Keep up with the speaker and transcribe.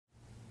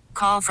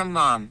Call from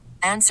mom.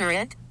 Answer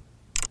it.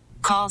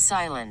 Call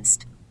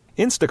silenced.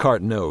 Instacart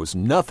knows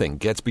nothing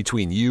gets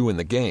between you and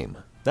the game.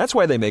 That's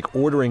why they make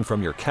ordering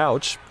from your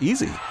couch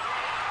easy.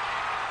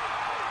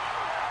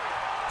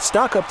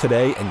 Stock up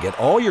today and get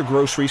all your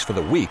groceries for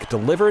the week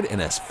delivered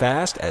in as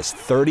fast as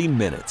 30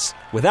 minutes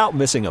without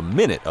missing a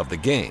minute of the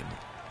game.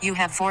 You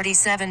have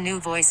 47 new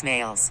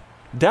voicemails.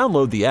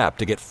 Download the app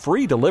to get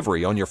free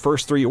delivery on your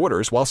first 3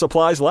 orders while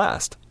supplies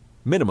last.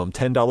 Minimum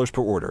 $10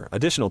 per order.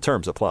 Additional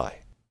terms apply.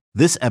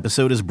 This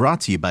episode is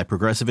brought to you by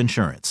Progressive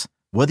Insurance.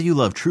 Whether you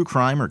love true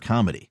crime or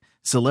comedy,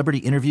 celebrity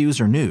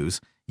interviews or news,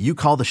 you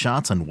call the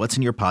shots on what's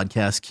in your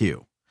podcast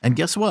queue. And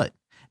guess what?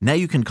 Now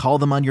you can call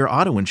them on your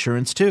auto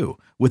insurance too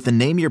with the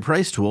Name Your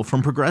Price tool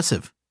from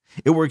Progressive.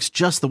 It works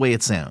just the way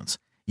it sounds.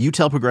 You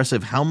tell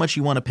Progressive how much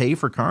you want to pay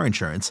for car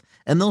insurance,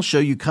 and they'll show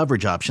you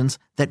coverage options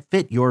that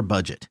fit your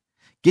budget.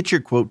 Get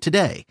your quote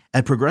today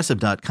at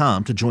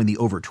Progressive.com to join the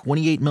over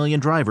 28 million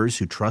drivers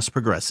who trust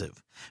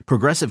Progressive.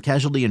 Progressive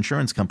Casualty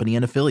Insurance Company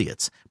and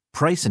Affiliates.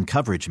 Price and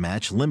coverage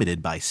match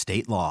limited by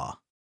state law.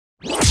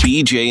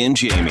 BJ and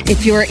Jamie.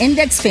 If your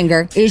index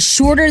finger is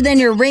shorter than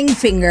your ring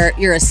finger,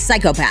 you're a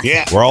psychopath.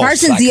 Yeah, we're all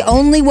Carson's psycho. the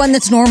only one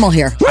that's normal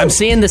here. I'm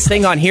seeing this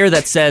thing on here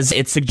that says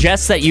it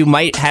suggests that you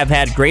might have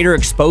had greater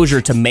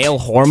exposure to male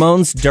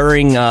hormones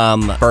during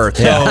birth.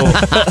 So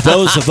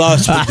those of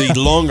us with the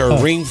longer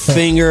ring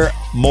finger,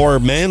 more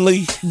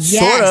manly?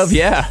 Yes. Sort of,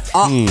 yeah.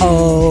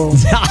 Uh-oh.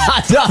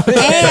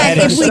 And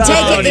if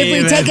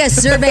we take a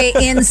survey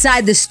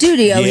inside the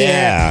studio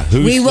Yeah, here,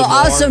 who's we will the more-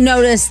 also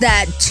notice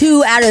that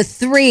 2 out of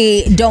 3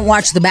 don't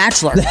watch The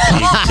Bachelor.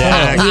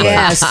 Exactly.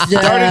 Yes.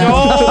 Starting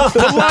all to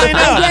line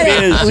up. I get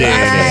it. Is it?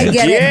 I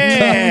get it.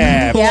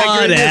 Yeah.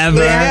 Yeah.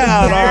 Whatever.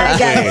 I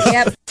get it.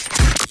 Yep.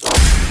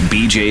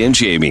 BJ and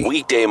Jamie.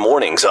 Weekday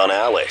mornings on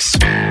Alice.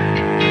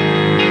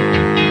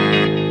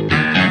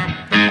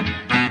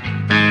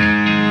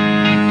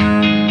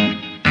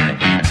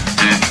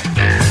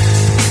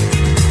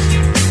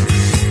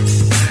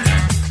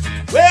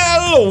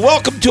 Well,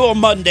 welcome to a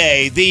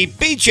Monday, the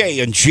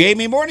BJ and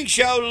Jamie Morning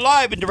Show,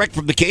 live and direct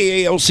from the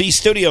KALC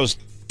studios,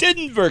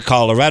 Denver,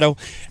 Colorado.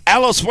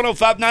 Alice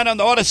 105.9 on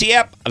the Odyssey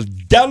app.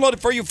 Download it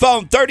for your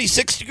phone.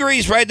 36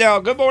 degrees right now.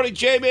 Good morning,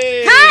 Jamie.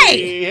 Hi.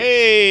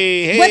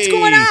 Hey. What's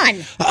going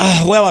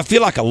on? Well, I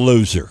feel like a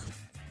loser.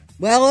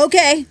 Well,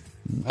 okay.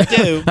 I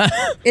do.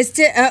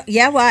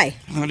 Yeah, why?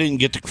 I didn't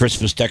get the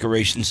Christmas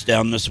decorations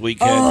down this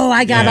weekend. Oh,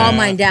 I got all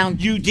mine down.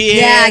 You did?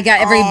 Yeah, I got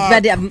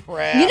everybody.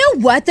 Crap. You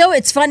know what, though?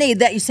 It's funny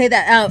that you say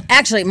that.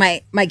 Actually,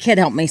 my kid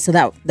helped me, so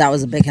that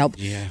was a big help.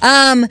 Yeah.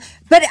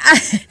 But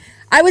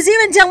I was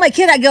even telling my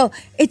kid, I go,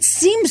 it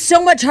seems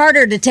so much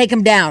harder to take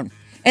them down.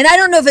 And I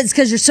don't know if it's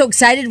because you're so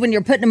excited when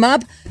you're putting them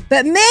up,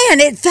 but man,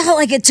 it felt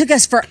like it took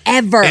us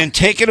forever. And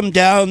taking them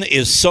down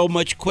is so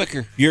much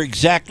quicker. You're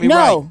exactly right.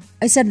 No,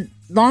 I said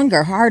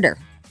longer, harder.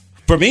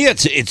 For me,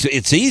 it's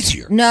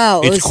easier.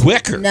 No, it's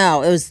quicker.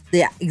 No, it was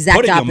the exact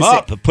Putting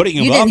opposite. putting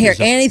them you up. didn't hear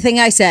is anything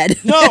I said.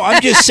 No,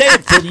 I'm just saying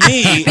for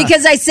me.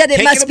 Because I said it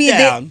taking must them be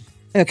down,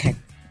 Okay.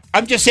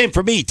 I'm just saying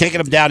for me, taking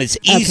them down is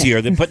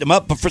easier than putting them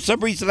up, but for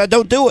some reason I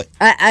don't do it.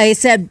 I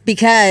said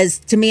because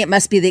to me it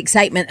must be the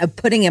excitement of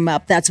putting him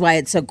up. That's why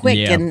it's so quick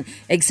and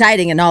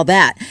exciting and all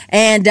that.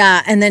 And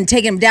then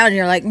taking him down and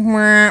you're like,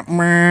 mwah,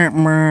 mwah,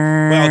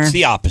 mwah. Well, it's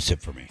the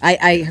opposite for me.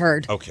 I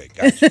heard. Okay,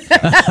 gotcha.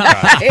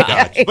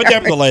 Gotcha. But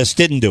nevertheless,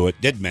 didn't do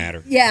it. Didn't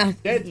matter. Yeah.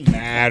 Didn't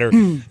matter.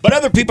 But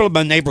other people in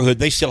my neighborhood,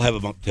 they still have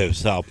them up too,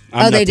 so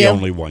I'm not they the do?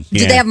 only one. Do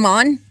they have them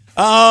on?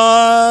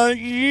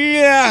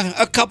 Yeah,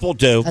 a couple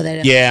do. Oh,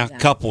 they do? Yeah, a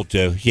couple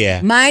do.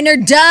 Yeah. Mine are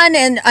done,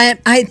 and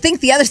I think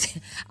the other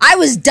thing, I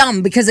was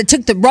dumb because I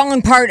took the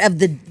wrong part of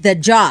the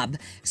job.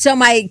 So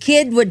my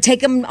kid would take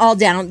them all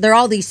down. They're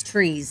all these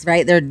trees,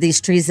 right? They're these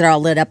trees that are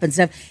all lit up and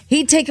stuff.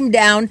 He'd take them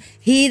down,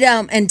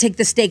 and take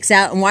the stakes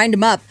out and wind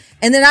them up,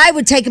 and then I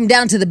would take them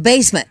down to the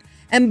basement.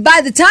 And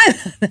by the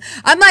time,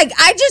 I'm like,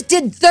 I just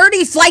did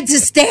 30 flights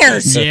of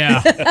stairs.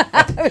 Yeah.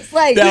 I was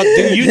like, Now,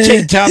 do you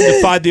take time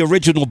to find the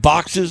original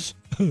boxes?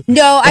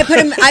 no, I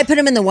put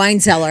them in the wine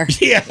cellar.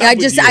 Yeah,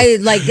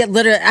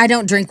 literally, I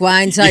don't drink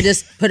wine, so I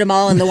just put them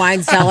all in the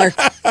wine cellar.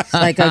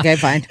 Like, okay,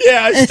 fine.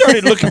 Yeah, I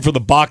started looking for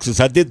the boxes.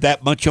 I did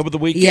that much over the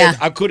weekend. Yeah.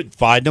 I couldn't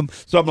find them.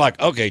 So I'm like,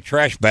 okay,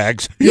 trash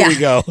bags. Here we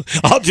go.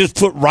 I'll just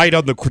put right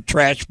on the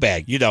trash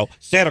bag.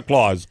 Santa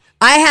Claus.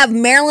 I have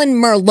Marilyn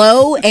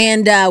Merlot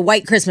and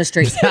white Christmas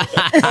trees.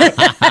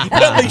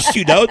 At least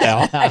you know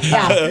now.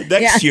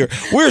 Next year.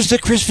 Where's the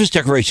Christmas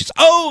decorations?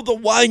 Oh, the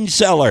wine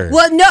cellar.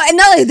 Well, no, and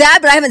not only that,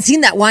 but I haven't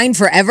seen that wine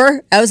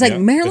forever. I was like,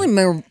 Marilyn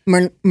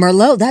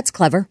Merlot, that's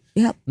clever.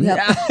 Yep.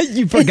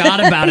 You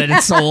forgot about it.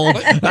 It's sold.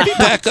 Let me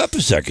back up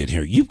a second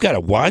here. You've got a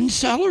wine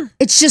cellar?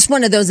 It's just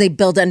one of those they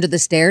build under the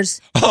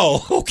stairs.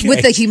 Oh, okay.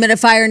 With the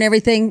humidifier and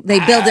everything. They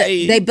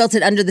built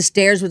it under the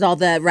stairs with all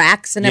the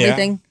racks and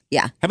everything.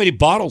 Yeah. How many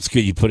bottles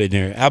could you put in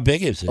there? How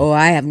big is it? Oh,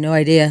 I have no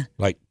idea.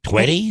 Like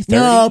 20, 30?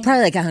 No,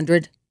 probably like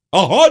 100.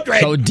 100?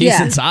 So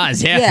decent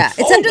size, yeah. Yeah,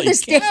 it's under Holy the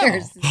stairs. cow.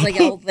 It's like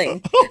a whole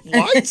thing.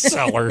 Wine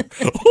cellar.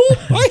 Oh,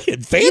 I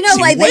had fancy You know,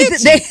 like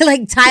wancy. they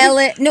like tile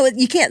it. No,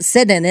 you can't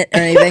sit in it or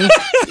anything.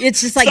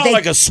 It's just like It's not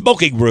like a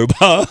smoking room,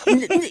 huh?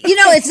 You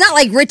know, it's not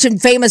like Rich and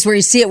Famous where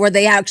you see it where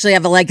they actually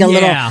have like a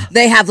little.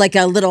 They have like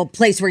a little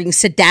place where you can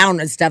sit down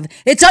and stuff.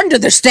 It's under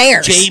the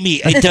stairs.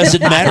 Jamie, it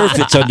doesn't matter if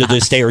it's under the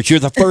stairs. You're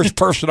the first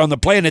person on the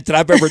planet that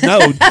I've ever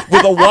known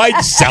with a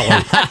wine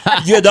cellar.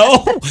 You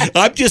know,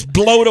 I'm just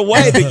blown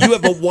away that you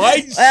have a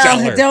wine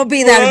cellar. Don't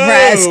be that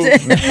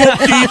impressed.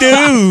 What do you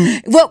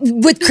do? Well,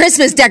 with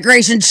Christmas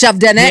decorations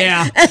shoved in it.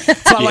 Yeah.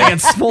 It's not like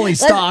it's fully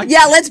stocked.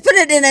 Let's put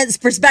it in its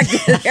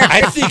perspective. There.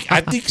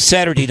 I think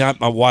Saturday night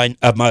my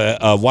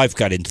wife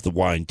got into the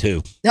wine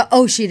too.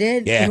 Oh, she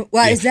did? Yeah.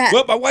 Why is that?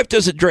 Well, my wife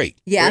doesn't drink.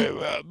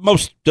 Yeah.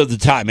 Most of the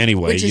time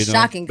anyway. Which is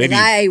shocking because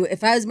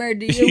if I was married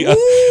to you, yeah,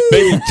 woo!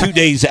 maybe 2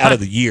 days out of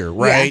the year,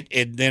 right?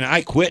 Yeah. And then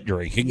I quit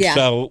drinking,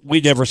 so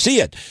we never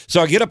see it.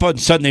 So I get up on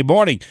Sunday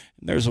morning,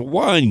 and there's a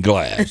wine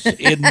glass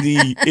in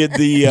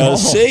the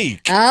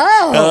sink.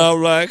 Oh. And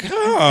I'm like,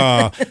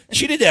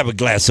 she didn't have a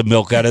glass of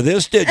milk out of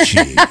this, did she?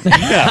 No.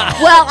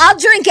 Well, I'll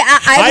drink.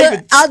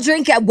 I'll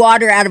drink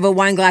water out of a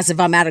wine glass if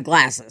I'm out of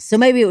glasses. So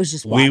maybe it was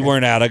just water. We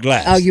weren't out of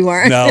glass. Oh, you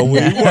weren't? No, we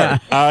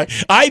weren't.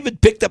 I even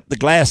picked up the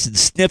glass and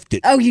sniffed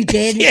it. Oh, you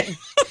did? Yeah.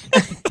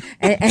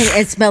 and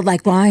it smelled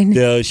like wine?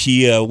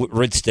 She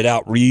rinsed it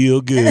out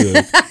real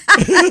good.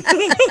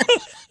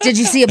 Did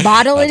you see a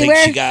bottle anywhere? I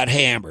think she got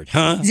hammered,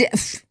 huh?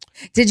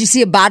 Did you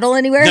see a bottle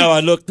anywhere? No,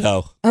 I looked,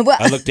 though.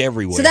 I looked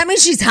everywhere. So that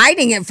means she's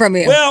hiding it from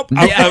you. Well,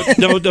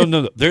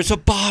 no. There's a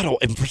bottle,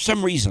 and for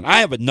some reason, I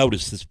haven't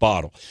noticed this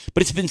bottle,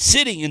 but it's been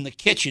sitting in the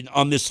kitchen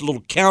on this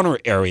little counter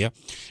area,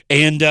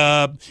 and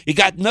it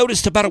got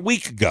noticed about a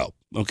week ago.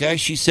 Okay,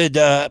 she said,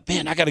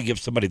 man, I got to give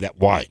somebody that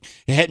wine.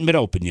 It hadn't been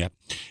opened yet,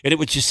 and it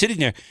was just sitting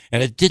there,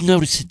 and I did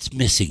notice it's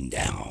missing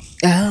now.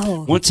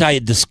 Oh. Once I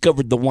had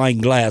discovered the wine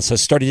glass, I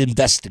started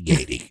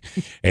investigating,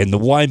 and the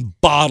wine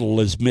bottle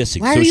is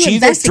missing. Why so are you she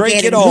either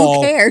drank it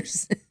all. Who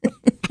cares?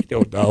 I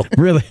don't know.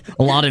 Really?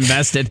 A lot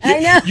invested. I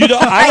know. You know,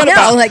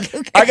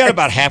 I got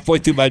about halfway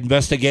through my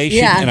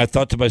investigation, and I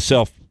thought to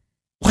myself,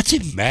 what's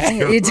it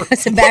matter? It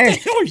doesn't matter. What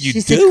the hell are you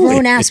She's doing? a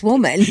grown-ass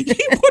woman.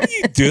 What are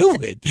you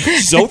doing?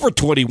 She's over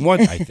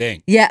 21, I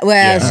think. Yeah,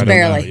 well,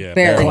 barely. Yeah,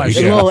 barely. barely. It's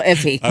a little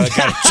iffy. I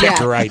got to check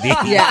her ID.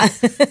 Yeah.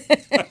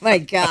 My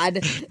God.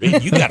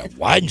 Man, you got a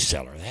wine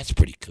cellar. That's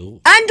pretty cool.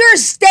 Under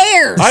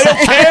stairs. I don't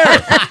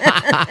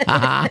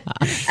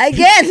care.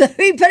 Again, let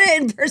me put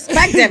it in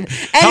perspective.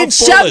 And How it's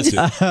full shoved. is it?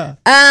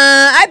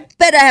 I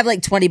bet I have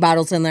like 20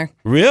 bottles in there.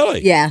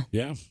 Really? Yeah.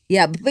 Yeah.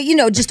 Yeah, but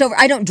just over.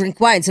 I don't drink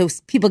wine, so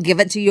people give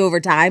it to you over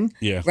time.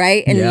 Yeah.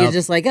 Right, and Yep. you're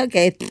just like,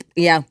 okay,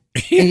 yeah,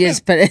 and you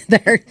just put it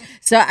there.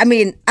 So I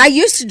mean, I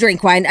used to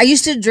drink wine. I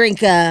used to drink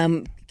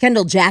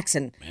Kendall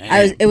Jackson.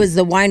 It was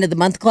the wine of the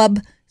month club,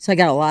 so I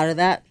got a lot of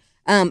that.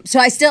 So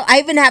I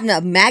even have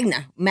a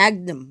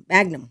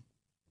Magnum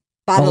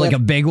bottle, like a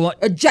big one,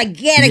 a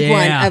gigantic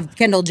one of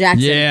Kendall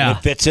Jackson. Yeah,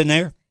 It fits in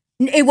there?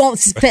 It won't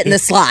fit in the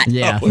slot.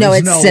 Yeah. No, There's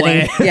it's no sitting.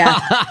 way. Yeah,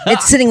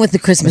 it's sitting with the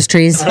Christmas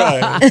trees.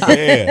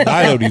 Man,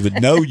 I don't even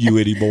know you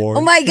anymore.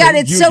 Oh my God,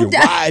 it's you, so your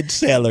dumb. wine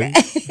cellar.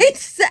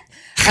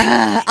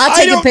 I'll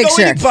take a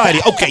picture. I don't know anybody.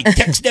 Okay,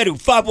 text that to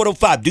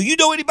 5105. Do you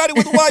know anybody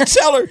with a wine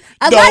cellar?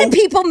 A lot of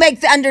people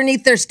make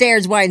underneath their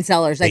stairs wine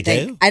cellars. I They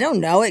think. do? I don't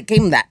know. It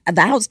came the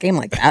house came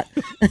like that.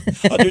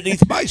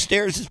 Underneath my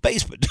stairs is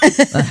basement.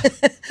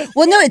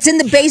 Well, no, it's in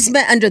the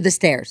basement under the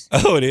stairs.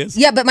 Oh, it is?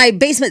 Yeah, but my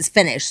basement's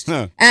finished,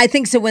 and I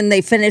think so. When they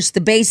finish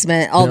the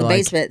basement,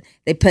 basement,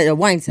 they put a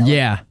wine cellar.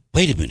 yeah.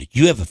 Wait a minute.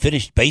 You have a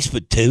finished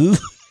basement, too?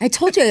 I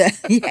told you.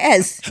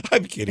 Yes.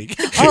 I'm kidding.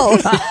 Oh.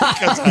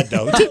 Because I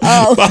don't.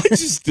 Oh.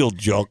 Mine's just still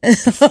junk.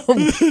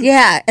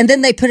 Yeah, and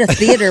then they put a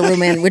theater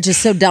room in, which is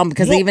so dumb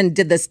because they even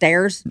did the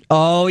stairs.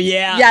 Oh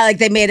yeah. Yeah, like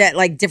they made it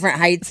like different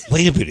heights.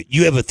 Wait a minute.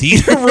 You have a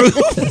theater room?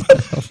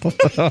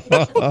 What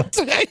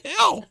the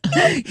hell?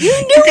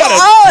 You knew got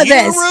a all of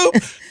theater this. room?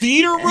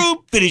 Theater room?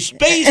 Finished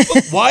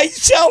basement? Wine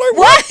cellar?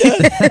 What?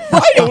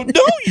 I don't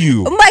know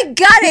you. Oh my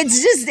God!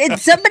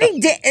 It's somebody.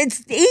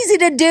 It's easy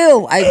to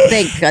do. I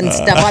think on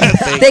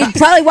stuff. They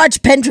probably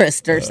watch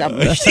Pinterest or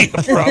something.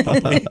 Yeah,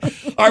 probably.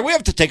 All right, we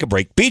have to take a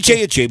break.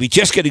 BJ and Jamie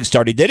just getting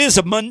started. It is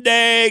a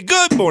Monday.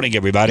 Good morning,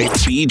 everybody.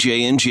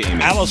 BJ and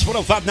Jamie. Alice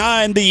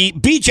 105.9, the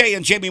BJ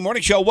and Jamie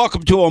Morning Show.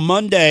 Welcome to a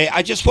Monday.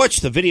 I just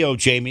watched the video,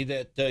 Jamie,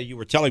 that you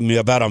were telling me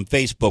about on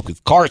Facebook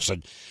with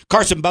Carson.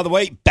 Carson, by the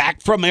way,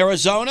 back from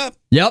Arizona.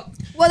 Yep.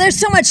 Well, there's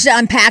so much to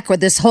unpack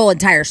with this whole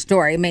entire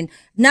story. I mean,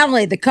 not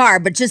only the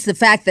car, but just the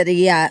fact that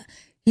he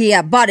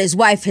bought his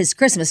wife his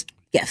Christmas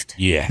gift.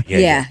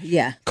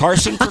 Yeah.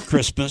 Carson for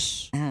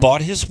Christmas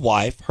bought his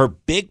wife. Her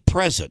big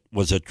present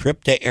was a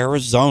trip to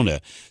Arizona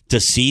to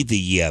see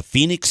the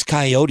Phoenix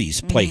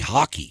Coyotes play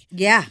hockey.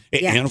 Yeah.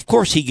 And of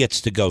course he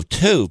gets to go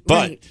too.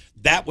 But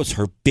that was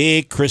her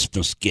big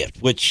Christmas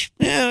gift, which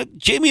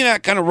Jamie and I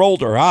kind of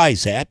rolled our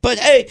eyes at. But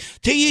hey,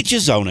 to each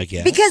his own, I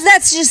guess. Because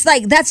that's just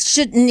like, that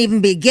shouldn't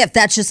even be a gift.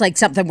 That's just like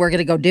something we're going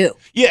to go do.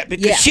 Yeah,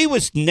 because she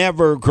was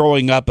never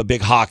growing up a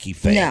big hockey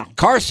fan. No.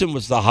 Carson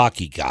was the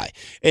hockey guy.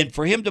 And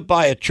for him to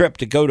buy a trip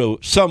to go to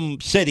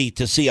some city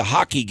to see a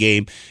hockey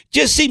game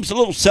just seems a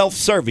little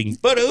self-serving.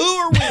 But who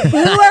are we? Who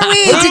are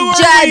we to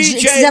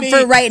judge except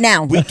for right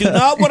now? We do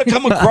not want to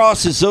come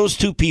across as those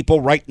two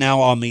people right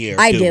now on the air,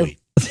 I do do. we?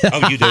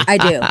 Oh, you do? I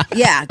do.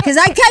 Yeah, because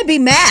I'd be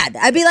mad.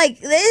 I'd be like,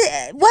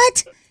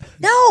 what?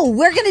 No,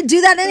 we're going to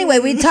do that anyway.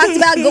 We talked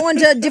about going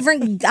to a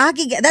different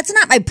hockey game. That's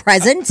not my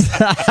present.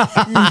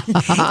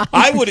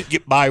 I wouldn't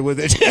get by with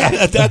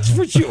it. That's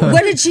for sure.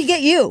 What did she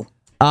get you?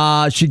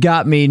 She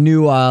got me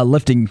new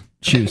lifting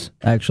shoes,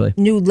 actually.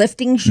 New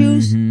lifting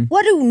shoes? Mm-hmm.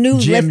 What do new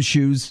gym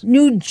shoes?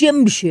 New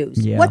gym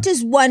shoes. Yeah. What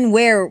does one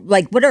wear?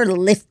 Like, what are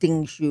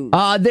lifting shoes?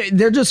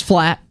 They're just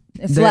flat.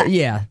 Flat.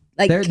 Yeah.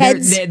 Like they're,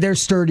 Keds? they're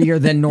sturdier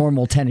than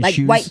normal tennis Like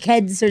shoes. white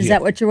Keds, or is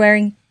that what you're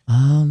wearing?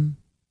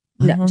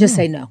 No, just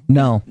say no.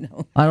 No.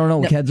 I don't know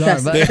what Keds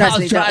trust- are, but trust I'll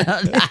me,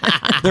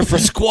 try. They're for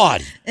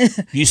squatting.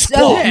 You So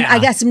squat. I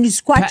got some new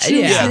squat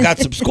shoes. Yeah, I got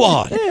some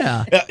squat.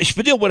 Yeah.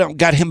 Spadil went out and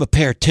got him a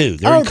pair too.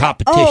 They're in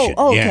competition.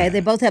 Oh, okay. Yeah. They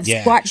both have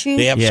Yeah. squat shoes?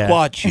 They have Yeah.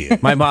 squat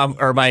shoes. My mom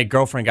or my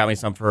girlfriend got me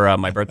some for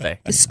my birthday.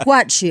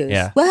 Squat shoes.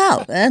 Yeah.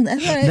 Wow.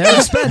 They're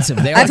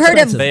expensive. They are I've heard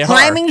of They are.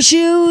 climbing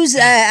shoes.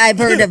 I've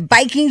heard of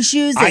biking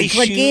shoes. They Ice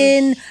click shoes.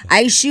 in.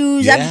 Ice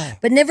shoes. Yeah.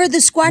 But never the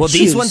squat Well, shoes.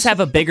 these ones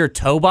have a bigger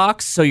toe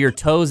box, so your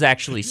toes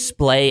actually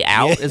splay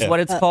out, is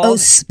what it's called.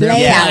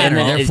 splay yeah, out. and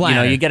They're you know,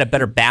 flatter. you get a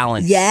better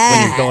balance Yeah.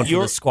 when you're going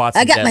for the squats. I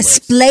and got my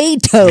deadlifts. splay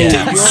toes.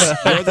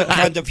 You're the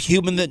kind of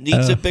human that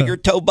needs a bigger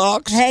toe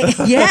box. Hey,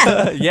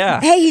 yeah.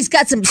 Yeah. Hey, he's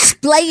got some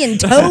splaying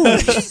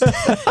toes.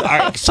 All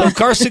right, so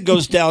Carson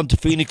goes down to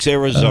Phoenix,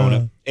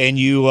 Arizona, and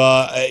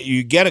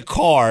you get a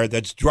car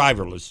that's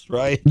driverless,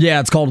 right?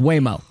 Yeah, it's called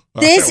Waymo.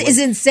 This is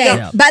insane.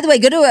 Yeah. By the way,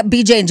 go to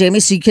BJ and Jamie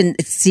so you can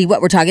see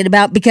what we're talking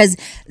about, because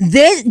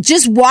this,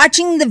 just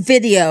watching the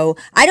video,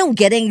 I don't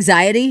get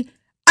anxiety.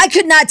 I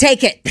could not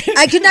take it.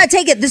 I could not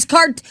take it. This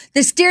car,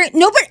 the steering,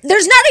 nobody,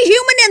 there's not a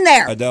human in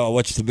there. I know. I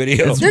watched the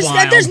video.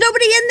 There's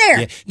nobody in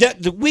there. Yeah.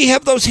 Now, we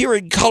have those here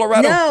in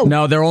Colorado. No.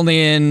 No, they're only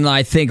in,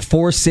 I think,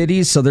 4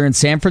 cities. So they're in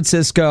San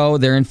Francisco,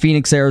 they're in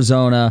Phoenix,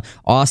 Arizona,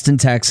 Austin,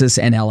 Texas,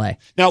 and LA.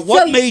 Now,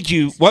 what made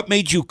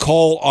you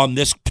call on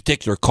this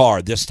particular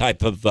car, this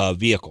type of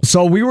vehicle?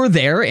 So we were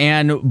there,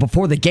 and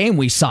before the game,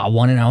 we saw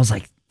one, and I was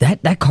like,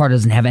 that car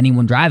doesn't have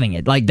anyone driving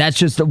it. Like, that's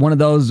just one of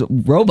those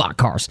robot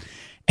cars.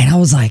 And I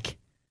was like,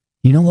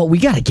 you know what? We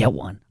got to get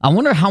one. I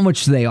wonder how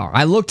much they are.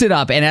 I looked it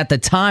up, and at the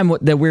time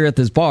that we were at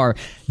this bar,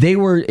 it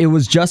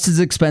was just as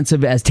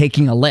expensive as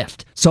taking a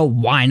Lyft. So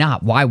why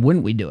not? Why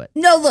wouldn't we do it?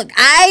 No, look,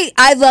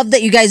 I love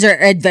that you guys are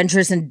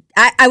adventurous, and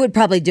I would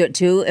probably do it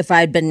too if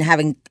I'd been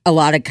having a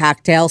lot of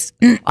cocktails.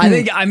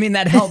 I mean,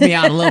 that helped me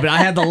out a little bit. I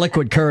had the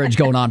liquid courage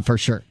going on for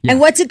sure. Yeah. And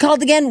what's it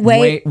called again?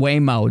 Waymo.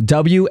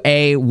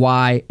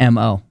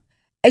 Waymo.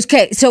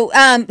 Okay,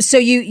 so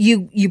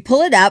you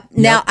pull it up.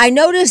 Now I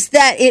noticed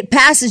that it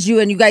passes you,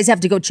 and you guys have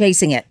to go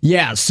chasing it.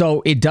 Yeah,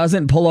 so it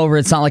doesn't pull over.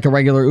 It's not like a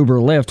regular Uber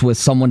or Lyft with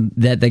someone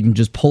that they can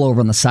just pull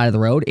over on the side of the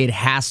road. It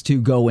has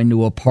to go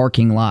into a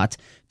parking lot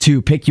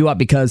to pick you up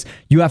because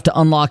you have to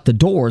unlock the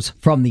doors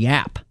from the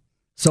app.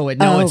 So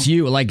it's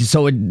you.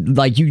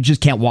 You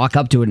just can't walk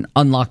up to it and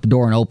unlock the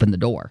door and open the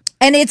door.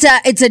 And it's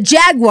a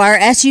Jaguar,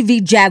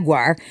 SUV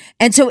Jaguar.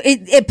 And so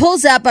it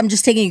pulls up. I'm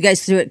just taking you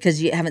guys through it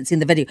because you haven't seen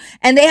the video.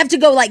 And they have to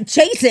go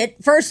chase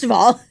it, first of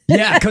all.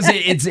 Yeah, because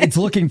it's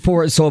looking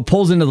for it. So it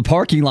pulls into the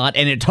parking lot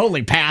and it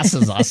totally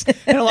passes us.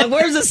 And I'm like,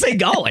 where's this thing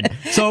going?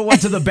 So it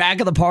went to the back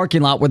of the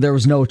parking lot where there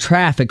was no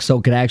traffic so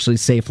it could actually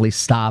safely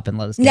stop and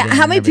let us get Now, in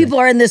how and many everything. people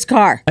are in this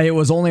car? It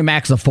was only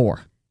max of 4.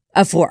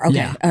 A 4. Okay.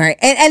 Yeah. All right.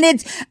 And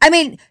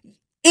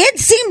it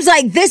seems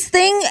like this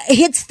thing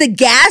hits the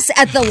gas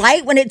at the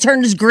light when it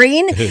turns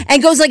green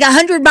and goes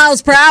 100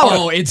 miles per hour.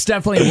 Oh, it's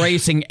definitely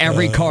racing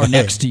every car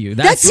next to you.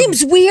 That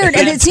seems weird,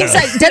 and it seems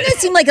doesn't it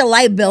seem like a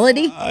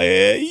liability?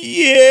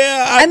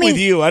 Yeah, I'm with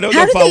you. I don't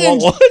know if I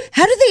want one.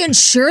 How do they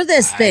insure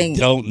this thing? I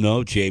don't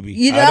know, Jamie.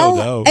 You know? I don't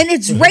know. And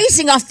it's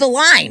racing off the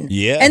line.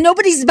 Yeah. And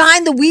nobody's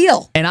behind the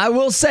wheel. And I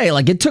will say,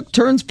 it took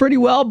turns pretty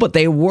well, but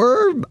you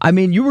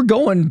were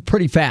going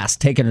pretty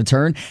fast taking a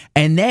turn.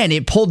 And then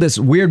it pulled this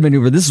weird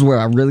maneuver. This is where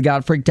I really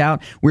got freaked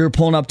out. We were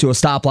pulling up to a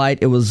stoplight.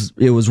 It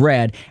was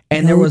red.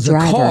 And there was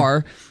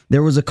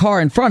a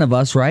car in front of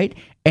us, right?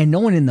 And no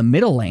one in the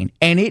middle lane.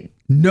 And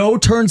no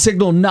turn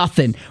signal,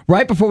 nothing.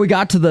 Right before we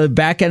got to the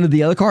back end of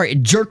the other car,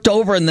 it jerked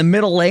over in the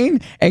middle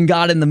lane and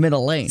got in the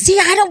middle lane. See,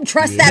 I don't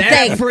trust that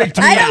thing. That freaked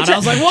me out. I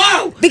was like,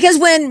 whoa! Because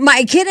when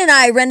my kid and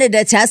I rented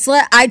a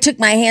Tesla, I took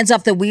my hands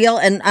off the wheel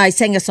and I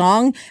sang a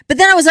song. But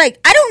then I was like,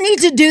 I don't need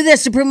to do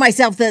this to prove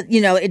myself that,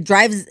 it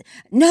drives.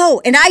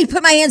 No. And I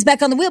put my hands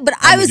back on the wheel, but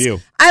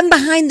I'm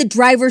behind the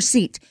driver's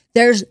seat.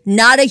 There's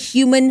not a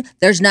human.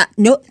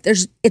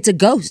 It's a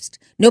ghost.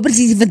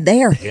 Nobody's even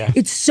there. Yeah.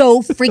 It's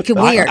so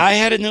freaking weird. I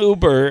had an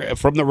Uber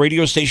from the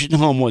radio station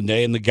home one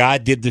day, and the guy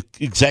did the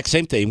exact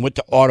same thing, went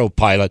to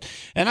autopilot,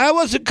 and I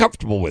wasn't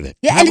comfortable with it.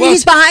 Yeah, and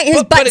he's behind,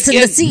 his butt's in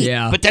the seat.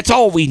 Yeah. But that's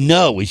all we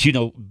know is,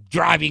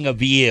 driving a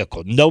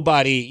vehicle.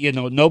 Nobody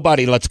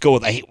lets go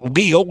of the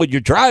wheel when you're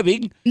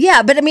driving.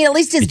 Yeah, but I mean, at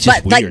least his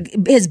butt,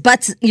 his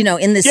butt's,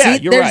 in the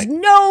seat. You're There's right.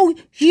 no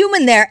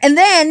human there. And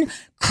then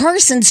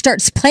Carson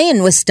starts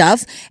playing with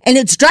stuff, and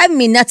it's driving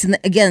me nuts. And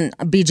again,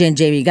 BJ and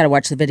JB, you got to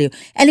watch the video.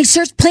 And he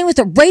starts playing with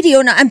the radio,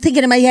 and I'm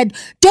thinking in my head,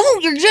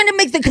 you're going to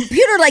make the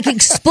computer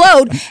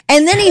explode.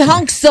 And then he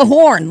honks the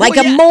horn like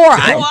a moron.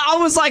 Well, I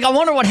was like, I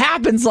wonder what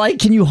happens. Like,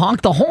 can you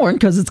honk the horn?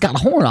 Because it's got a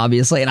horn,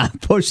 obviously. And I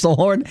pushed the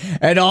horn,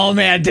 and oh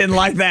man, didn't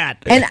like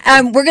that.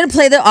 And we're going to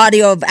play the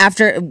audio of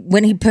after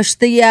when he pushed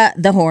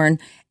the horn.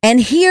 And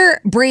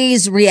hear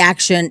Bree's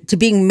reaction to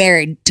being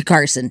married to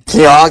Carson. Can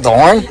you honk the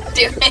horn? Do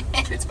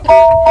it.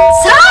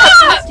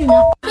 Stop! You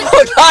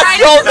got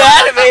so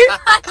mad at me.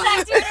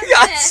 You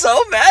got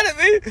so mad at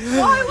me.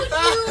 Why would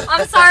you?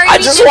 I'm sorry. I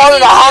just wanted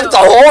to honk the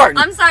horn.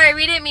 I'm sorry,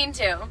 we didn't mean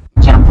to.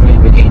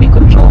 Tampering with any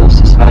controls,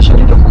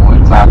 especially the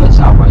horn, violates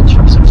our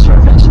terms of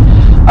service.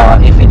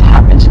 If it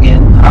happens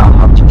again, I'll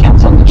have to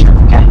cancel the trip,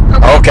 okay?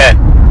 Okay.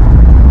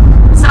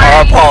 Sorry.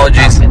 Our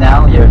apologies. For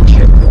now, your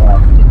trip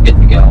good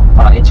to go.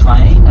 It's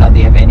fine. Do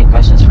you have any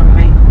questions for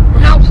me?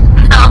 No.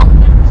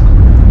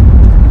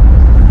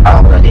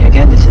 Alrighty,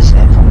 again, this is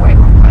Ed from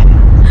Waymo. Bye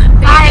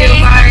now.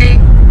 Bye.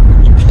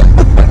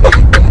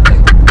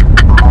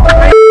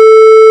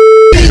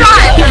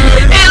 Sean,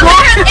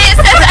 it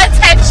says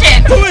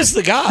attention. Who is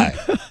the guy?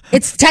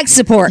 It's tech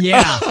support.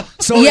 Yeah.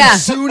 So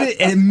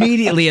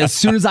immediately, as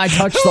soon as I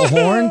touched the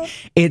horn,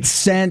 it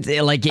sent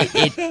it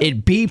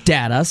beeped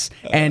at us,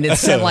 and it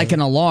sent like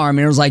an alarm,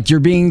 and it was like, you're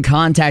being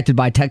contacted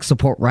by tech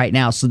support right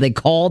now. So they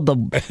called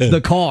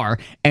the car,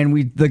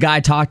 and the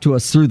guy talked to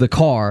us through the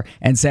car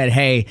and said,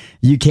 hey,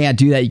 you can't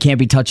do that. You can't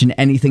be touching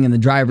anything in the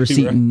driver's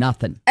seat.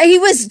 Nothing. He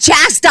was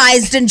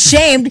chastised and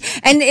shamed,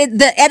 and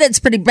the edit's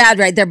pretty bad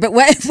right there. But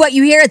what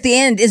you hear at the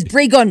end is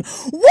Bree going,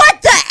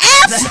 "What the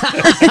F?"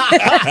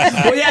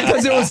 Well, yeah,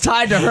 because it was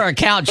tied to her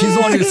account. She's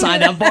the one who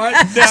signed up for it.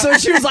 So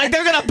she was like,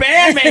 they're going to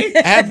ban me.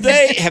 Have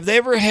they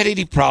ever had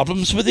any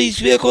problems with these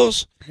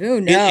vehicles? Who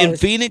knows? In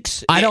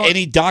Phoenix?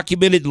 Any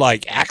documented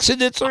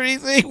accidents or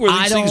anything where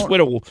these things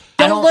went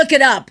Don't look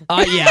it up.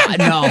 Yeah,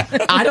 no.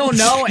 I don't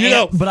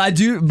know. But I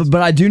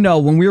do know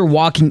when we were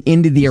walking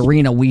into the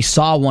arena, we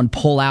saw one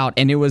pull out,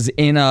 and it was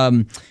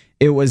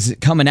it was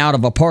coming out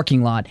of a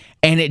parking lot,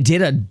 and it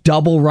did a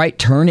double right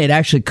turn. It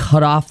actually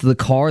cut off the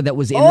car that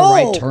was in the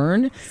right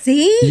turn.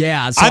 See?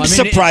 Yeah. So, I'm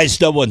surprised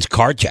no one's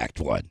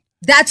carjacked one.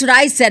 That's what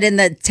I said in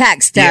the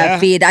text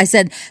feed. I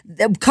said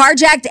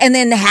carjacked and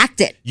then hacked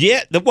it.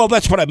 Yeah, well,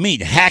 that's what I mean.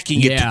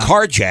 Hacking it to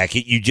carjack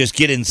it, you just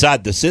get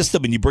inside the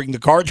system and you bring the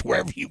cards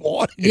wherever you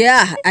want it.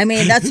 Yeah, I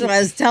mean, that's what I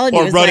was telling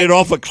you. Or run it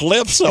off a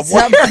cliff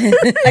somewhere.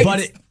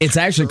 But it's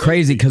actually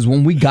crazy because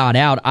when we got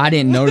out, I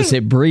didn't notice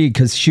it, Bree,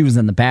 because she was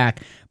in the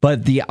back.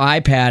 But the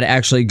iPad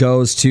actually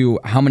goes to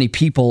how many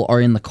people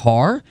are in the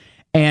car.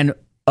 And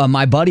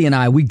my buddy and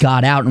I, we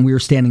got out and we were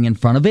standing in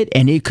front of it,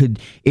 and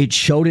it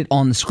showed it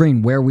on the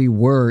screen where we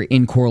were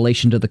in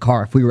correlation to the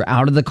car, if we were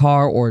out of the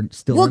car or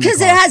still in the car. Well,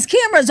 because it has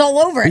cameras all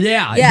over it.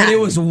 Yeah, but it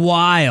was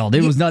wild.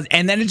 It was nuts.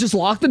 And then it just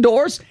locked the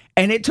doors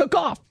and it took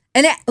off.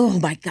 And oh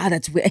my God,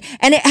 that's weird.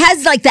 And it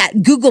has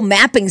that Google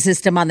mapping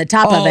system on the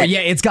top of it. Oh, yeah,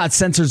 it's got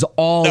sensors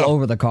all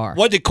over the car.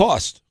 What did it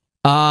cost?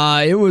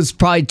 It was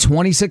probably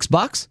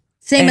 $26.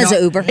 Same as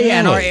an Uber. Yeah,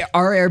 and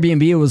our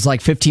Airbnb was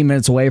 15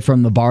 minutes away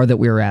from the bar that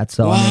we were at.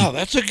 So wow,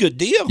 that's a good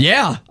deal.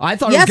 Yeah, I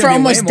thought. Yeah, it was for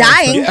almost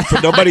dying. Yeah,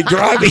 for nobody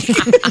driving.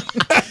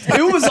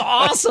 It was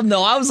awesome,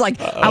 though. I was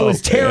I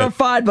was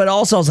terrified, but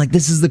also I was like,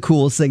 this is the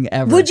coolest thing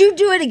ever. Would you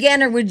do it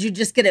again, or would you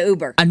just get an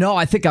Uber? No,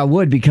 I think I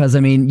would, because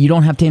you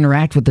don't have to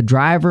interact with the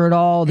driver at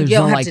all. There's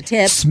no have to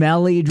tip.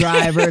 Smelly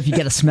driver. If you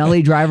get a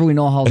smelly driver, we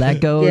know how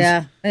that goes.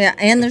 Yeah,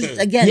 and there's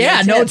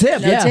no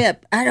tip. No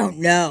tip. I don't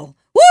know.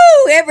 Woo!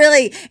 It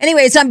really.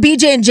 Anyway, it's on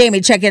BJ and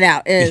Jamie. Check it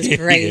out. It is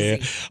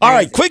crazy. All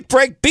right, quick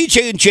break.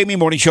 BJ and Jamie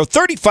Morning Show.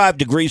 35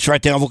 degrees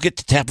right now. We'll get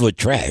to tabloid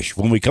trash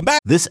when we come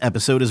back. This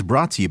episode is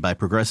brought to you by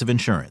Progressive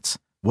Insurance.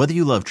 Whether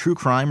you love true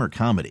crime or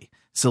comedy,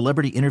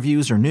 celebrity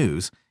interviews or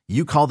news,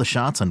 you call the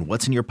shots on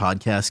what's in your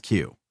podcast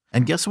queue.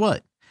 And guess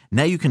what?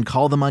 Now you can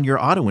call them on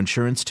your auto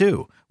insurance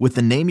too, with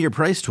the Name Your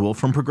Price tool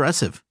from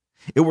Progressive.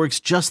 It works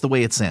just the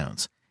way it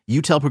sounds.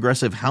 You tell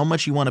Progressive how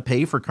much you want to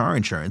pay for car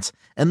insurance,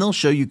 and they'll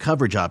show you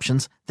coverage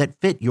options that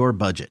fit your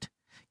budget.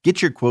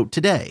 Get your quote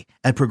today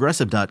at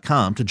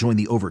Progressive.com to join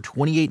the over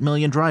 28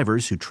 million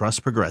drivers who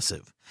trust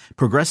Progressive.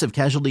 Progressive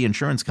Casualty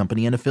Insurance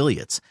Company and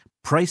Affiliates.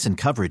 Price and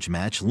coverage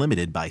match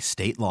limited by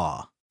state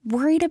law.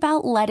 Worried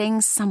about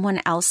letting someone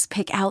else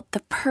pick out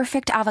the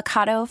perfect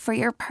avocado for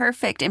your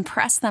perfect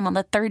impress them on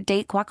the third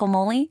date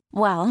guacamole?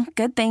 Well,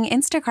 good thing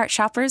Instacart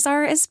shoppers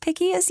are as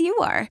picky as you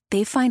are.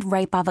 They find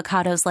ripe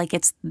avocados like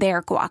it's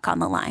their guac on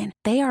the line.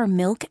 They are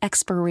milk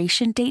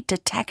expiration date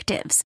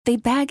detectives. They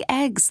bag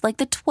eggs like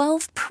the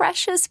 12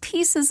 precious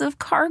pieces of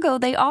cargo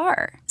they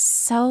are.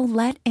 So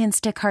let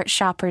Instacart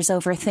shoppers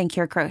overthink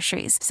your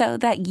groceries so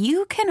that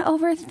you can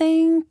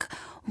overthink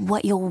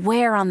what you'll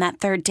wear on that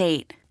third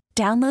date.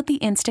 Download the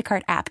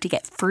Instacart app to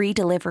get free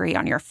delivery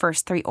on your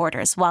first 3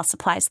 orders while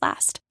supplies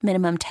last.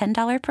 Minimum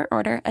 $10 per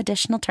order.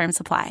 Additional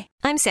terms apply.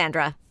 I'm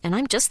Sandra, and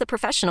I'm just the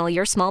professional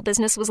your small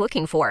business was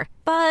looking for.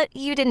 But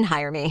you didn't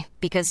hire me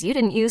because you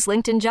didn't use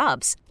LinkedIn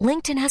Jobs.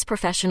 LinkedIn has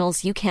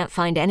professionals you can't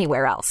find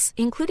anywhere else,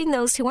 including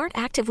those who aren't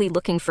actively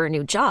looking for a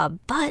new job,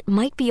 but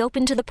might be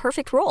open to the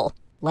perfect role,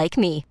 like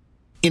me.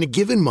 In a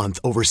given month,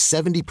 over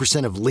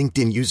 70% of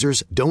LinkedIn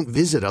users don't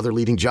visit other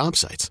leading job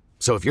sites.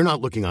 So if you're not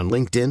looking on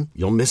LinkedIn,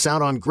 you'll miss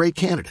out on great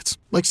candidates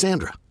like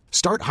Sandra.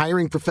 Start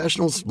hiring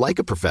professionals like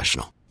a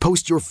professional.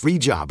 Post your free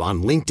job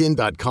on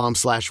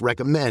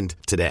linkedin.com/recommend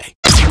today.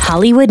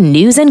 Hollywood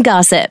news and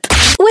gossip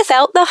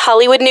without the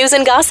Hollywood news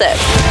and gossip.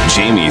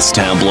 Jamie's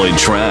Tabloid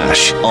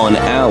Trash on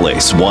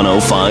Alice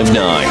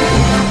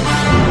 105.9.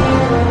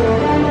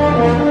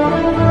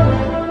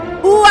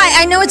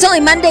 I know it's only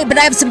Monday, but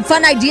I have some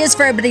fun ideas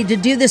for everybody to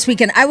do this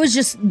weekend. I was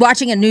just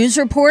watching a news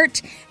report,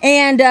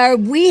 and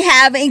we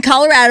have in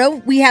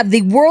Colorado, we have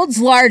the world's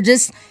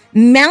largest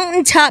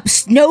mountaintop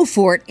snow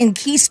fort in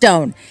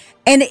Keystone,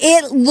 and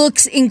it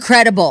looks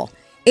incredible.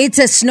 It's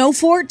a snow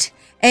fort,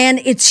 and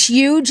it's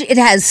huge. It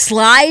has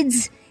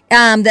slides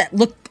that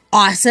look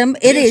awesome.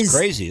 It's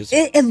crazy.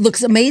 It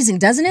looks amazing,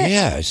 doesn't it?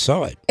 Yeah, I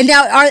saw it. And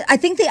now I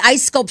think the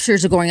ice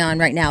sculptures are going on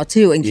right now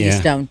too in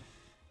Keystone.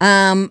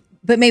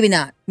 But maybe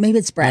not. Maybe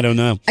it's Brett. I don't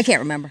know. I can't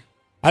remember.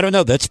 I don't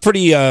know. That's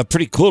pretty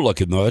cool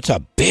looking, though. It's a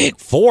big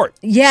fort.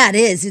 Yeah, it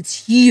is.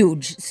 It's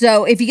huge.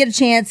 So if you get a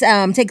chance,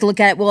 take a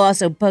look at it. We'll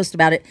also post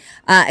about it.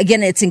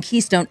 Again, it's in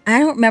Keystone. I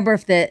don't remember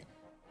if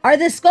are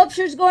the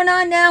sculptures going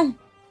on now?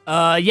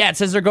 Yeah, it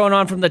says they're going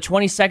on from the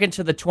 22nd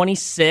to the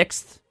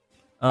 26th.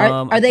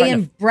 Are they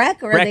in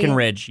Breck? Or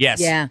Breckenridge,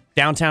 yes. Yeah.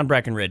 Downtown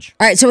Breckenridge.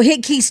 All right, so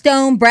hit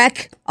Keystone,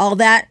 Breck, all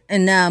that,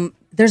 and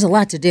there's a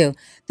lot to do.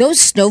 Those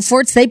snow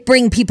forts, they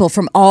bring people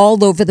from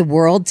all over the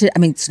world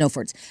snow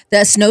forts.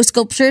 The snow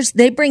sculptures,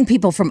 they bring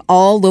people from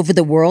all over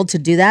the world to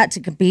do that, to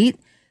compete.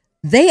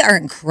 They are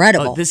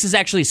incredible. This is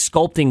actually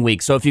sculpting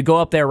week. So if you go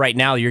up there right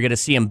now, you're going to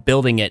see them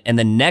building it. And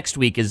the next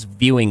week is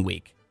viewing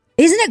week.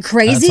 Isn't it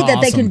crazy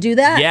that they can do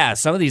that? Yeah,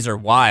 some of these are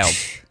wild.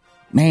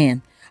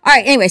 Man. All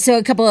right, anyway, so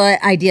a couple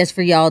of ideas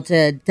for y'all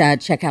to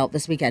check out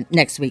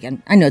next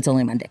weekend. I know it's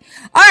only Monday.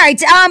 All right,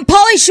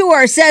 Pauly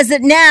Shore says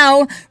that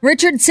now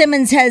Richard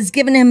Simmons has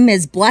given him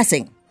his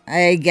blessing,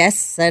 I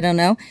guess. I don't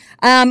know.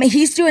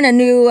 He's doing a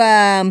new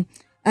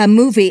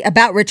movie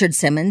about Richard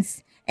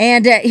Simmons,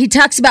 and he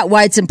talks about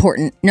why it's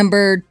important.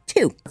 Number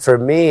 2. For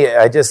me,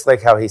 I just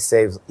like how he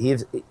saves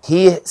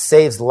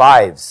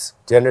lives.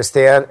 Do you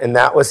understand? And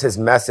that was his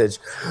message,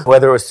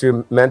 whether it was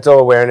through mental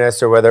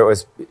awareness or whether it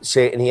was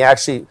and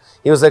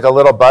he was like a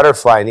little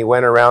butterfly, and he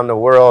went around the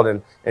world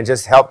and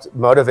just helped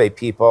motivate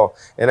people.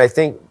 And I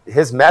think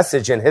his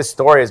message and his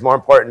story is more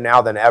important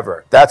now than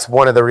ever. That's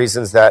one of the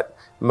reasons that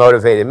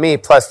motivated me,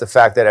 plus the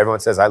fact that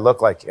everyone says I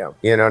look like him.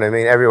 You know what I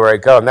mean? Everywhere I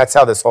go. And that's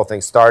how this whole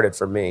thing started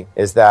for me,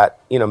 is that,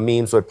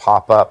 memes would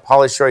pop up.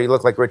 Pauly Shore, you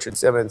look like Richard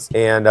Simmons.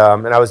 And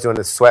I was doing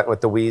the Sweat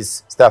with the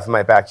Wheeze stuff in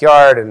my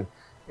backyard.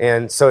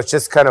 And so it's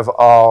just kind of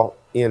all,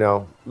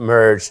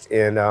 merged.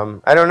 And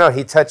I don't know,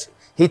 he touched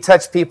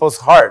people's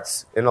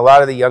hearts. And a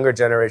lot of the younger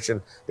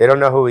generation, they don't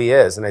know who he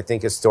is. And I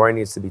think his story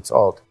needs to be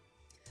told.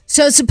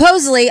 So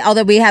supposedly,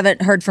 although we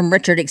haven't heard from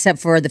Richard, except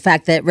for the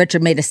fact that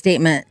Richard made a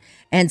statement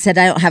and said,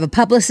 I don't have a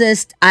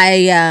publicist.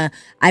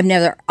 I've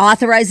never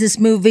authorized this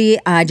movie.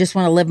 I just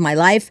want to live my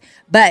life.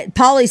 But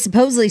Pauly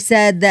supposedly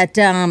said that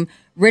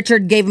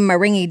Richard gave him a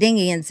ringy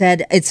dingy and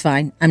said, it's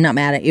fine. I'm not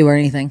mad at you or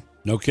anything.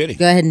 No kidding.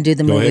 Go ahead and do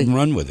the movie. Go ahead and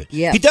run with it.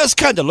 Yeah. He does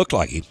kind of look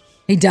like him.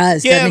 He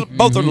does. Yeah,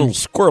 both are a little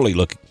squirrely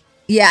looking.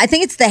 Yeah, I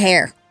think it's the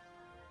hair.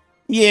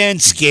 Yeah,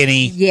 and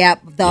skinny.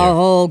 Yep, the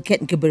whole kit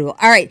and caboodle.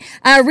 All right,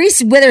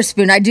 Reese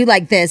Witherspoon, I do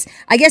like this.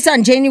 I guess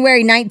on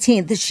January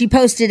 19th, she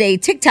posted a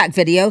TikTok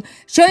video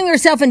showing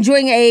herself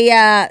enjoying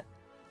a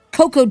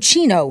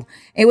cococino.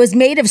 It was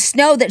made of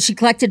snow that she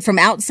collected from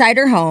outside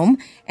her home,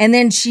 and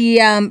then she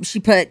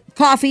put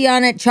coffee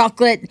on it,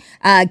 chocolate,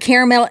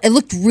 caramel. It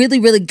looked really,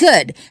 really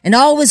good, and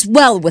all was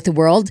well with the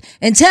world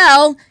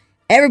until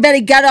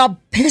everybody got all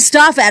pissed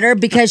off at her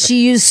because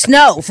she used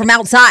snow from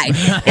outside,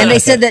 and they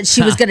said that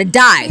she was going to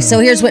die. So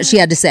here's what she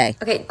had to say.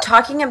 Okay,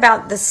 talking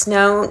about the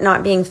snow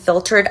not being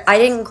filtered, I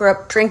didn't grow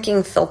up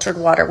drinking filtered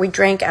water. We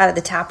drank out of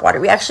the tap water.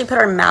 We actually put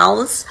our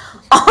mouths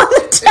on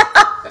the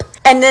tap.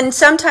 And then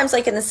sometimes,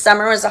 like in the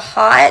summer, it was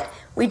hot,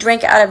 we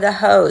drank out of the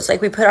hose.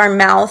 Like we put our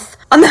mouth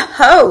on the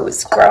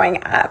hose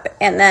growing up.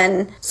 And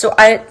then, so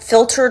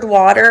filtered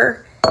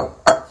water,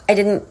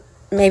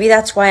 maybe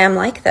that's why I'm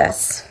like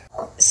this.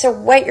 So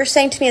what you're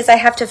saying to me is I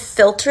have to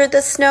filter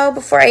the snow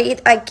before I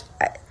eat? I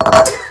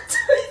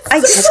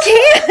just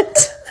can't.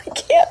 I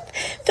can't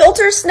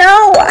filter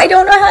snow. I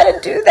don't know how to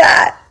do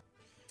that.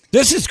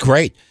 This is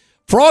great.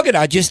 Frog and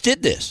I just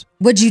did this.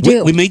 What'd you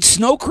do? We made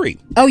snow cream.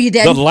 Oh, you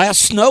did? The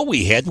last snow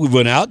we had, we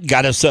went out,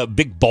 got us a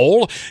big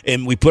bowl,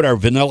 and we put our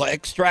vanilla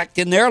extract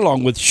in there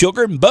along with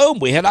sugar, and boom,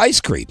 we had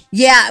ice cream.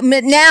 Yeah,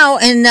 but now,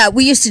 and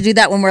we used to do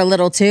that when we were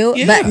little too,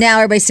 but now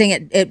everybody's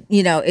saying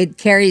it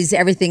carries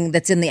everything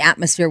that's in the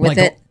atmosphere with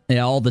it.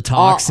 All the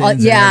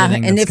toxins.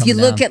 And if you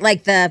look at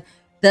like the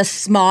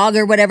smog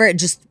or whatever,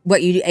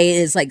 what you ate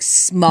is like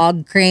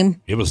smog cream.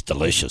 It was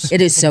delicious.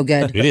 It is so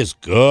good. It is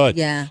good.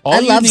 Yeah. All I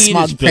love you need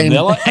smog is cream.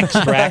 vanilla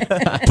extract.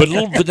 Put a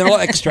little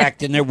vanilla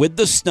extract in there with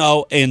the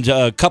snow and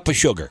a cup of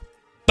sugar.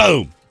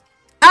 Boom.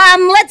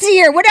 Let's see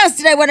here. What else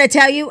did I want to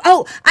tell you?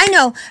 Oh, I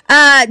know.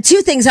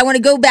 2 things. I want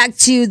to go back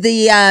to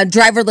the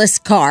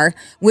driverless car,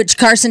 which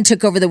Carson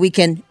took over the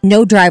weekend.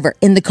 No driver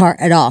in the car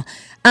at all.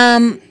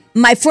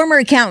 My former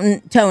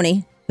accountant,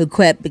 Tony, who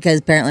quit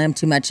because apparently I'm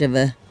too much of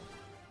a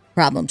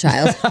problem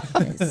child.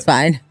 It's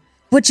fine.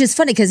 Which is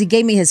funny because he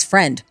gave me his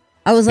friend.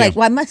 I was like,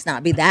 well, I must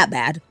not be that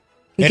bad.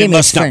 He And it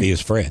must not be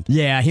his friend.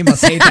 Yeah, he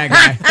must hate that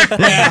guy.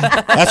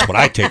 Yeah. That's what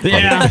I take from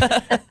it.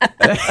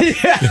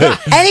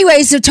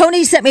 Anyway, so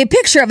Tony sent me a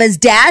picture of his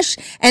dash,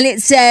 and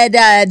it said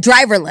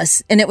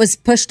driverless, and it was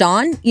pushed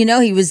on.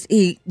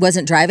 He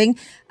wasn't driving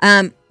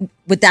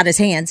without his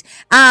hands.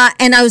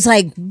 And I was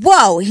like,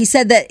 whoa. He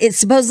said that it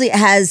supposedly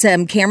has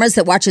cameras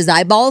that watch his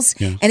eyeballs,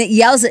 and it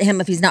yells at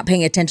him if he's not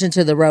paying attention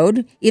to the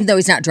road, even though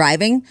he's not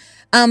driving.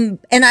 And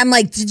I'm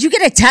like, did you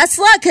get a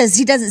Tesla? Because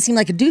he doesn't seem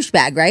like a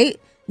douchebag, right?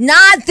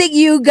 Not that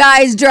you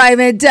guys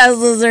driving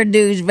Teslas are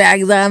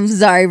douchebags. I'm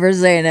sorry for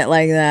saying it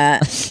like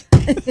that.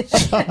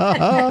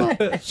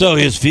 So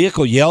his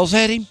vehicle yells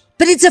at him?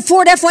 But it's a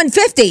Ford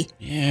F-150.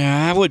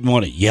 Yeah, I wouldn't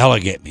want it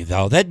yelling at me,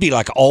 though. That'd be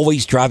like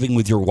always driving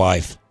with your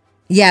wife.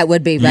 Yeah, it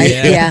would be, right?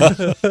 Yeah.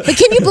 But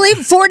can you believe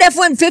Ford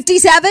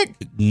F-150s have it?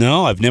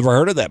 No, I've never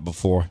heard of that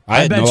before.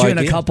 I bet you in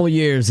a couple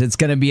years it's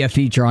going to be a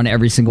feature on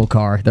every single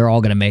car. They're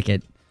all going to make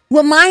it.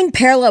 Well, mine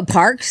parallel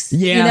parks.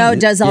 Yeah. It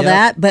does all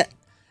that, but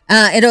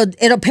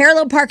it'll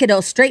parallel park,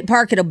 it'll straight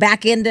park, it'll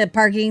back into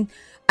parking.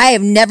 I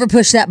have never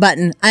pushed that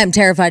button. I am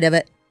terrified of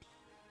it.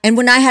 And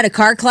when I had a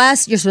car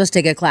class, you're supposed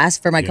to take a class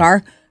for my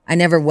car. I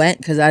never went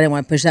because I didn't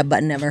want to push that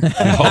button ever. No.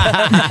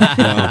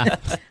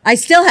 I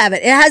still have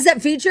it. It has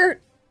that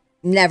feature.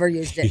 Never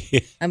used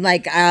it. I'm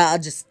like, I'll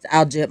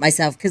do it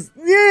myself because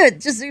it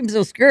just seems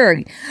so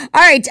scary.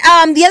 All right.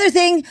 The other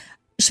thing,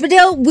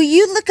 Schmidl, will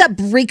you look up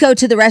Rico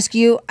to the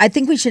Rescue? I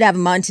think we should have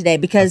him on today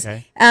because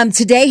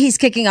today he's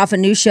kicking off a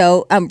new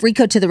show.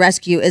 Rico to the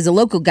Rescue is a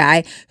local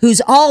guy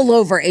who's all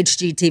over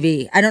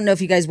HGTV. I don't know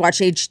if you guys watch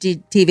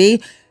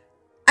HGTV.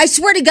 I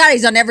swear to God,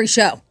 he's on every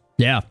show.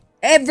 Yeah.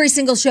 Every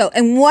single show.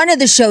 And one of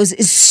the shows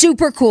is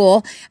super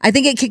cool. I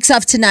think it kicks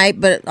off tonight,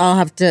 but I'll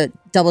have to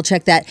double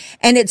check that.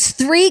 And it's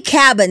 3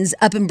 cabins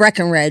up in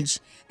Breckenridge.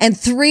 And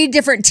 3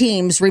 different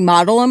teams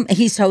remodel them.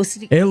 He's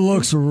hosting. It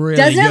looks really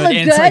good. Doesn't it look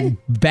good? good? It's like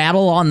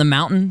Battle on the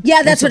Mountain.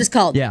 Yeah, that's what it's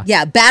called.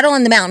 Yeah. Battle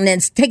on the Mountain.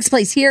 And it takes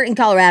place here in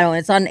Colorado. And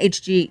it's on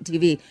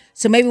HGTV.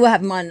 So maybe we'll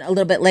have him on a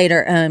little bit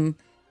later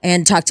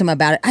and talk to him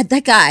about it.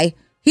 That guy,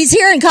 he's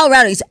here in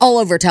Colorado. He's all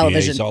over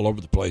television. Yeah, he's all over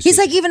the place. He's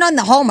like even on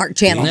the Hallmark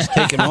Channel. He's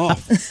taking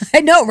off. I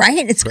know,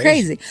 right? It's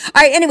crazy.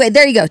 All right, anyway,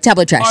 there you go.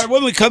 Tabloid trash. All right,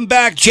 when we come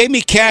back,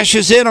 Jamie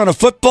cashes in on a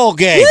football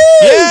game.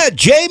 Woo! Yeah,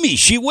 Jamie,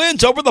 she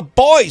wins over the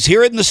boys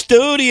here in the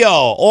studio.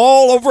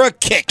 All over a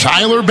kick.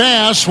 Tyler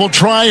Bass will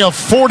try a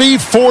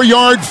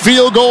 44-yard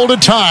field goal to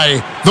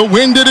tie. The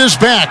wind at his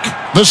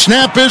back. The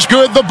snap is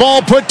good. The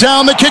ball put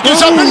down. The kick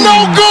is up and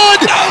no good.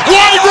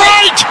 Wide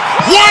right.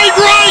 Wide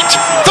right.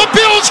 The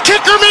Bills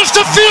kicker missed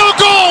a field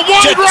goal.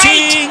 Wide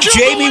right.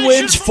 Jamie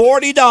wins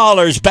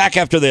 $40. Back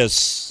after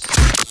this.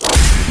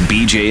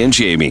 BJ and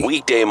Jamie.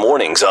 Weekday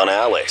mornings on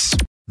Alice.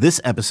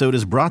 This episode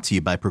is brought to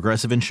you by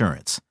Progressive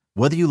Insurance.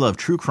 Whether you love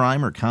true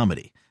crime or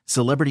comedy,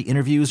 celebrity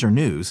interviews or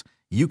news,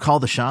 you call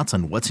the shots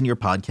on what's in your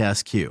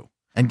podcast queue.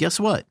 And guess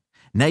what?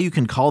 Now you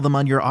can call them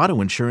on your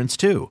auto insurance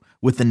too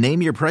with the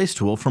Name Your Price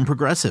tool from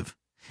Progressive.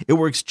 It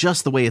works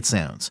just the way it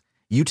sounds.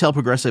 You tell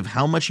Progressive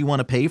how much you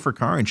want to pay for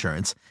car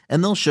insurance,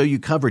 and they'll show you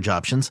coverage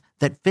options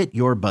that fit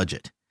your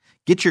budget.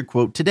 Get your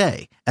quote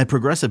today at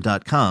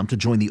Progressive.com to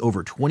join the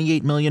over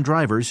 28 million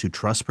drivers who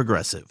trust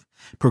Progressive.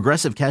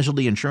 Progressive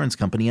Casualty Insurance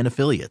Company and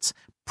Affiliates.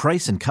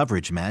 Price and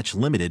coverage match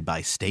limited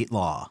by state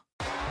law.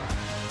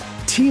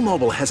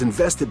 T-Mobile has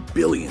invested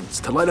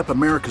billions to light up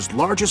America's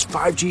largest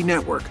 5G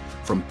network,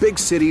 from big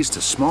cities to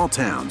small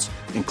towns,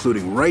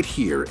 including right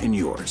here in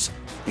yours.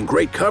 And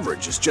great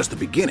coverage is just the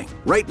beginning.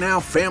 Right now,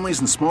 families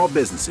and small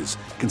businesses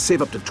can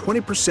save up to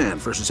 20%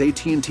 versus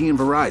AT&T and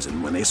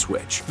Verizon when they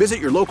switch. Visit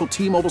your local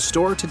T-Mobile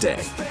store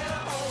today.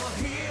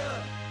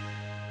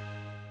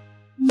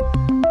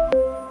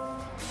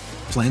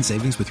 Plan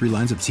savings with 3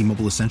 lines of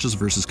T-Mobile Essentials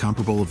versus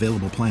comparable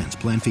available plans.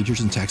 Plan features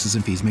and taxes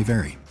and fees may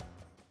vary.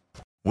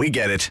 We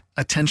get it.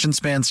 Attention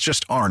spans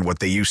just aren't what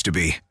they used to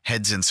be.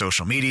 Heads in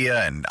social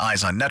media and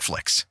eyes on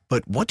Netflix.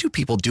 But what do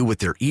people do with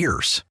their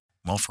ears?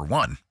 Well, for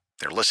one,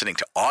 they're listening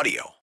to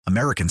audio.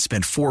 Americans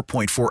spend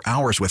 4.4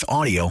 hours with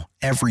audio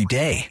every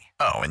day.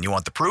 Oh, and you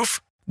want the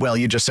proof? Well,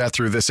 you just sat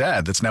through this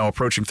ad that's now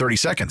approaching 30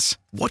 seconds.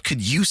 What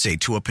could you say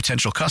to a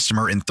potential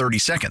customer in 30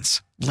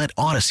 seconds? Let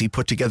Odyssey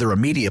put together a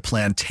media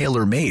plan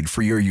tailor-made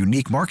for your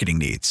unique marketing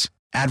needs.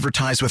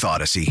 Advertise with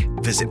Odyssey.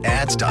 Visit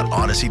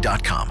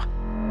ads.odyssey.com.